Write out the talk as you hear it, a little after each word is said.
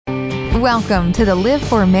Welcome to the Live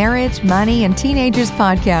for Marriage, Money, and Teenagers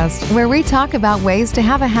podcast, where we talk about ways to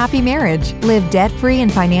have a happy marriage, live debt-free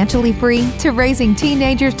and financially free, to raising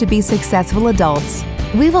teenagers to be successful adults.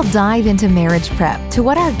 We will dive into marriage prep, to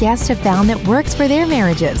what our guests have found that works for their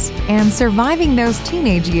marriages, and surviving those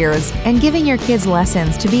teenage years, and giving your kids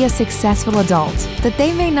lessons to be a successful adult that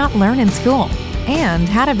they may not learn in school, and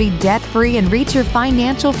how to be debt-free and reach your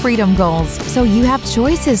financial freedom goals so you have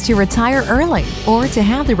choices to retire early or to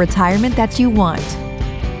have the retirement that you want.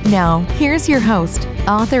 Now, here's your host,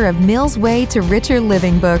 author of Mill's Way to Richer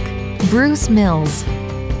Living book, Bruce Mills.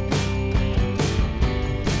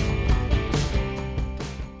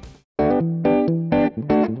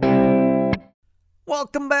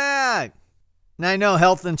 Welcome back. And I know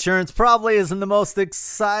health insurance probably isn't the most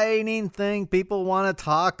exciting thing people want to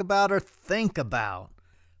talk about or think about,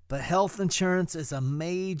 but health insurance is a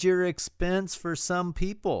major expense for some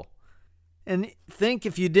people. And think,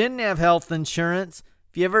 if you didn't have health insurance,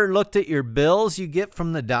 if you ever looked at your bills you get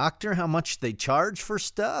from the doctor, how much they charge for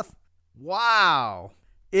stuff? Wow.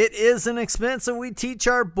 It is an expense that we teach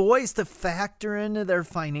our boys to factor into their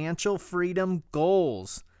financial freedom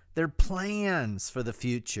goals, their plans for the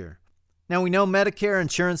future. Now, we know Medicare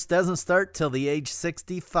insurance doesn't start till the age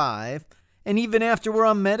 65, and even after we're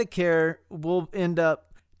on Medicare, we'll end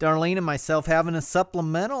up, Darlene and myself, having a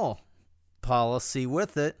supplemental policy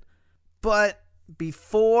with it. But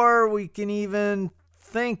before we can even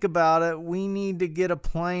think about it, we need to get a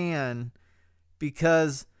plan,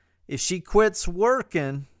 because if she quits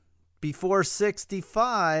working before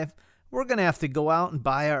 65, we're going to have to go out and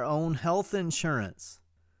buy our own health insurance.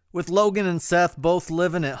 With Logan and Seth both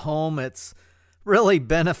living at home, it's really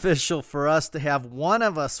beneficial for us to have one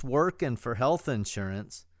of us working for health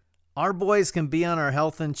insurance. Our boys can be on our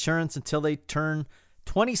health insurance until they turn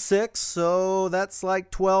 26, so that's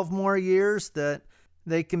like 12 more years that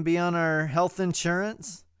they can be on our health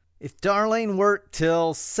insurance. If Darlene worked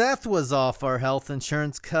till Seth was off our health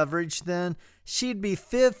insurance coverage, then she'd be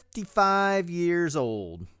 55 years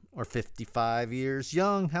old, or 55 years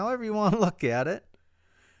young, however you want to look at it.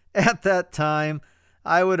 At that time,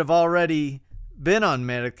 I would have already been on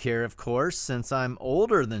Medicare, of course, since I'm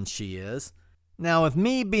older than she is. Now, with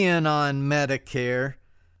me being on Medicare,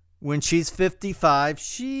 when she's 55,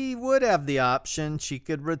 she would have the option. She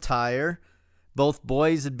could retire. Both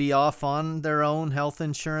boys would be off on their own health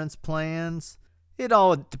insurance plans. It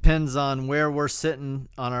all depends on where we're sitting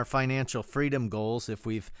on our financial freedom goals, if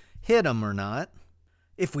we've hit them or not.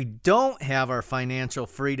 If we don't have our financial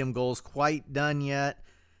freedom goals quite done yet,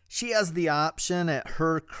 she has the option at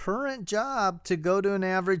her current job to go to an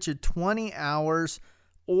average of 20 hours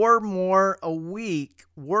or more a week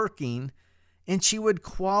working, and she would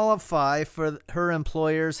qualify for her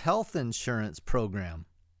employer's health insurance program.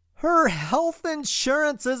 Her health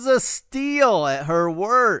insurance is a steal at her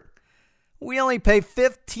work. We only pay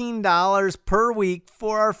 $15 per week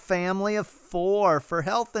for our family of 4 for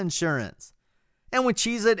health insurance. And when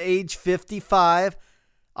she's at age 55,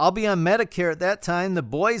 I'll be on Medicare at that time. The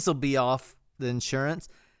boys will be off the insurance.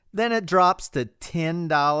 Then it drops to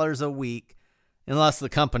 $10 a week, unless the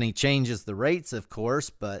company changes the rates, of course,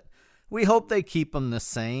 but we hope they keep them the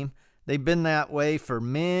same. They've been that way for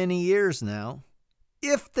many years now.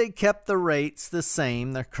 If they kept the rates the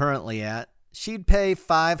same they're currently at, she'd pay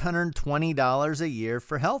 $520 a year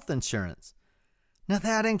for health insurance. Now,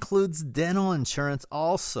 that includes dental insurance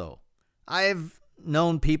also. I've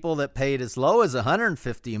known people that paid as low as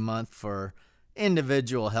 $150 a month for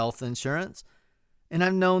individual health insurance, and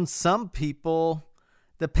I've known some people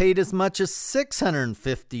that paid as much as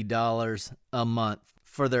 $650 a month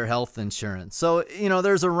for their health insurance. So,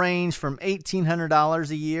 there's a range from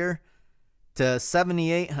 $1,800 a year to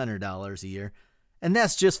 $7,800 a year, and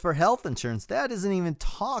that's just for health insurance. That isn't even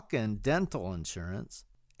talking dental insurance.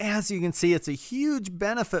 As you can see, it's a huge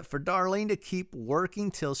benefit for Darlene to keep working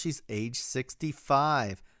till she's age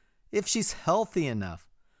 65, if she's healthy enough,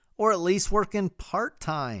 or at least working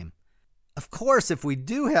part-time. Of course, if we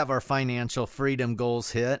do have our financial freedom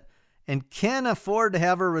goals hit and can afford to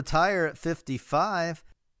have her retire at 55,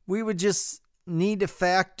 we would just need to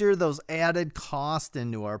factor those added costs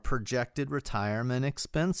into our projected retirement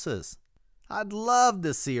expenses. I'd love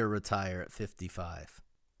to see her retire at 55.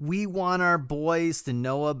 We want our boys to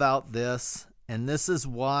know about this, and this is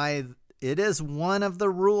why it is one of the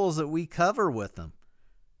rules that we cover with them.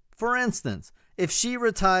 For instance, if she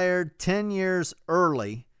retired 10 years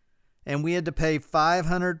early and we had to pay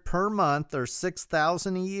 $500 per month or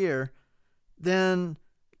 $6,000 a year, then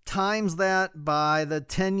times that by the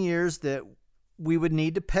 10 years that we would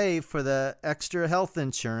need to pay for the extra health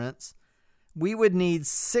insurance, we would need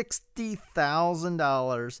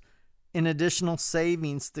 $60,000 in additional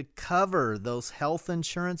savings to cover those health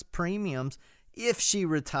insurance premiums if she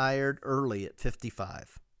retired early at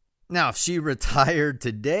 55. Now, if she retired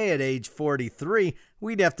today at age 43,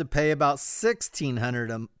 we'd have to pay about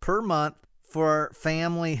 $1,600 per month for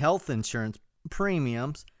family health insurance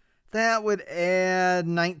premiums. That would add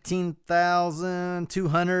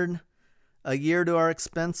 $19,200 a year to our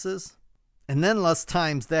expenses. And then let's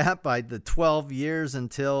times that by the 12 years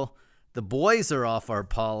until the boys are off our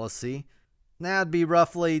policy. That'd be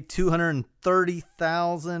roughly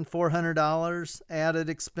 $230,400 added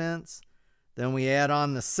expense. Then we add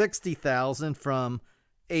on the $60,000 from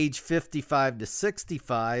age 55 to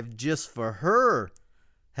 65 just for her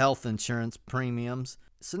health insurance premiums.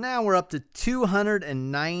 So now we're up to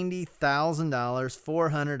 $290,000,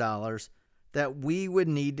 $400 that we would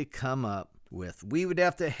need to come up with. We would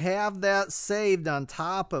have to have that saved on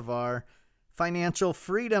top of our financial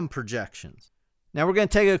freedom projections. Now we're going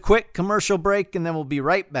to take a quick commercial break and then we'll be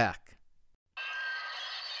right back.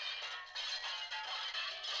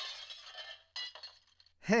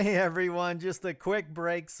 Hey everyone, just a quick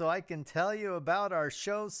break so I can tell you about our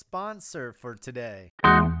show sponsor for today.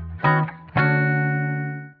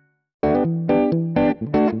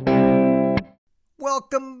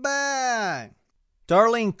 Welcome back!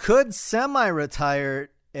 Darlene could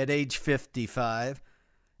semi-retire at age 55,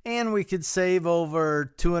 and we could save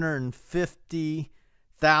over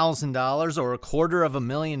 $250,000 or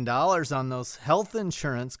 $250,000 on those health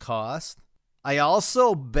insurance costs. I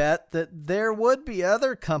also bet that there would be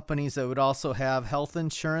other companies that would also have health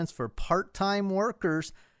insurance for part-time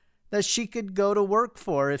workers that she could go to work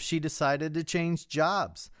for if she decided to change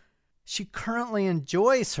jobs. She currently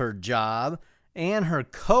enjoys her job and her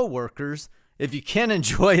co-workers, if you can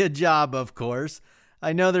enjoy a job, of course.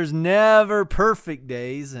 I know there's never perfect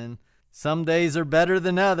days, and some days are better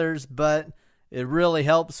than others, but it really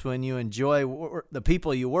helps when you enjoy the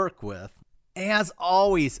people you work with. As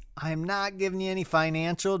always, I'm not giving you any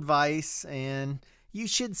financial advice, and you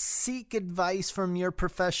should seek advice from your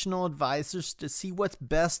professional advisors to see what's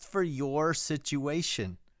best for your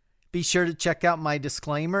situation. Be sure to check out my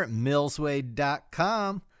disclaimer at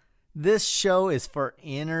millswade.com. This show is for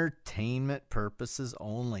entertainment purposes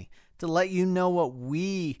only, to let you know what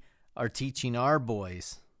we are teaching our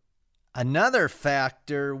boys. Another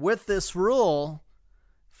factor with this rule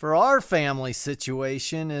for our family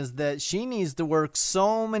situation is that she needs to work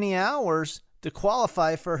so many hours to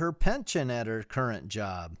qualify for her pension at her current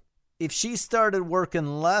job. If she started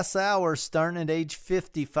working less hours starting at age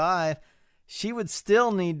 55, she would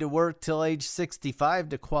still need to work till age 65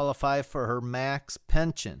 to qualify for her max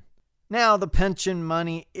pension. Now, the pension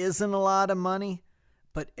money isn't a lot of money,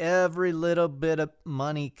 but every little bit of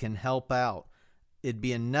money can help out. It'd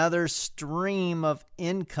be another stream of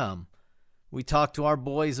income. We talk to our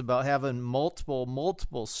boys about having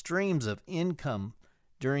multiple streams of income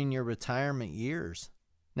during your retirement years.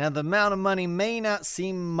 Now, the amount of money may not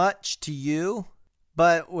seem much to you,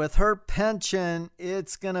 but with her pension,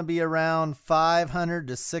 it's going to be around $500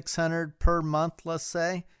 to $600 per month, let's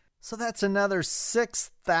say. So that's another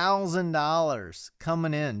 $6,000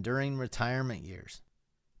 coming in during retirement years.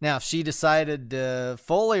 Now, if she decided to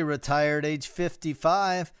fully retire at age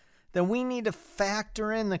 55, then we need to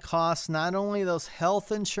factor in the cost, not only those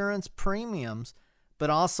health insurance premiums,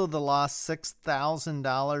 but also the lost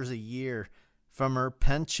 $6,000 a year from her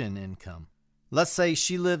pension income. Let's say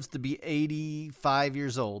she lives to be 85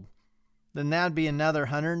 years old. Then that'd be another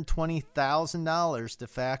 $120,000 to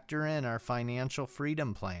factor in our financial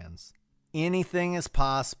freedom plans. Anything is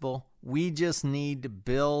possible. We just need to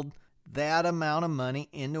build that amount of money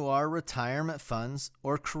into our retirement funds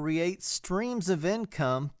or create streams of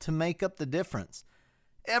income to make up the difference.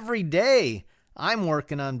 Every day, I'm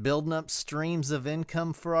working on building up streams of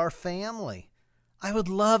income for our family. I would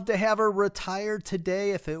love to have her retire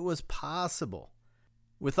today if it was possible.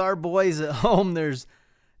 With our boys at home, there's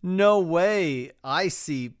no way I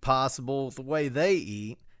see possible with the way they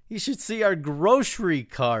eat. You should see our grocery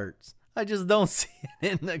carts. I just don't see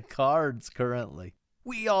it in the cards currently.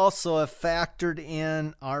 We also have factored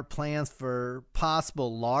in our plans for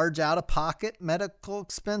possible large out-of-pocket medical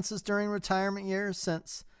expenses during retirement years,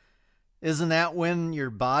 since isn't that when your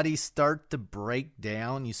body starts to break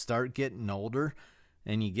down? You start getting older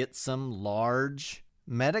and you get some large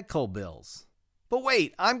medical bills. But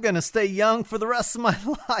wait, I'm going to stay young for the rest of my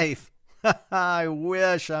life. I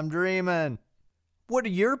wish. I'm dreaming. What are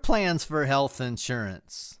your plans for health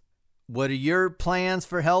insurance? What are your plans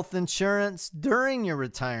for health insurance during your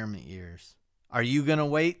retirement years? Are you going to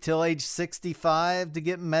wait till age 65 to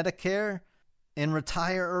get Medicare and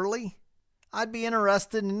retire early? I'd be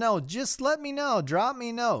interested to know. Just let me know. Drop me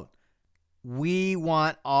a note. We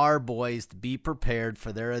want our boys to be prepared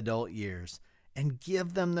for their adult years and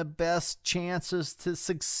give them the best chances to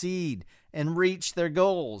succeed and reach their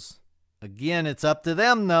goals. Again, it's up to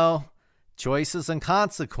them though. Choices and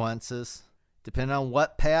consequences depend on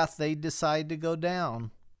what path they decide to go down.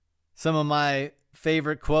 Some of my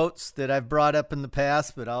favorite quotes that I've brought up in the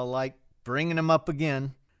past, but I'll like bringing them up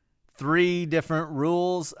again. 3 different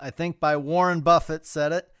rules, I think by Warren Buffett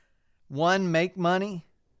said it. 1, make money.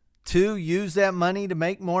 2, use that money to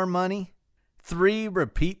make more money. 3,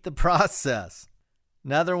 repeat the process.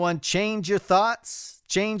 Another one, change your thoughts,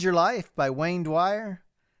 change your life by Wayne Dwyer.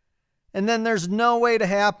 And then there's no way to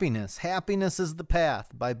happiness. Happiness is the path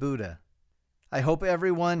by Buddha. I hope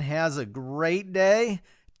everyone has a great day.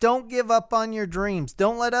 Don't give up on your dreams.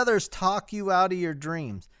 Don't let others talk you out of your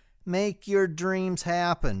dreams. Make your dreams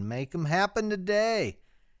happen. Make them happen today.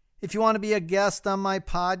 If you want to be a guest on my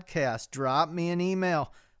podcast, drop me an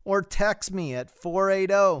email or text me at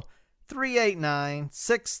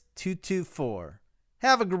 480-389-6224.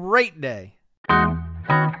 Have a great day.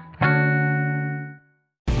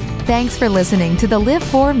 Thanks for listening to the Live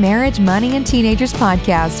For Marriage, Money, and Teenagers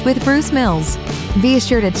podcast with Bruce Mills. Be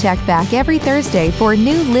sure to check back every Thursday for a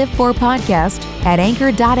new Live For podcast at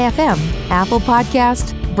Anchor.fm, Apple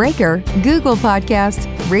Podcast, Breaker, Google Podcast,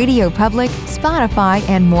 Radio Public, Spotify,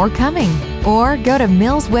 and more coming. Or go to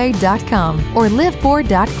millsway.com or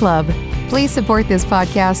live4.club. Please support this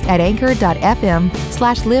podcast at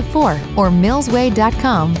anchor.fm/live4 or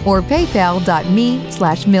millsway.com or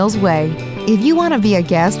paypal.me/millsway. If you want to be a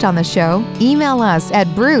guest on the show, email us at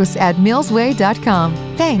bruce@millsway.com.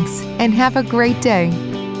 Thanks, and have a great day.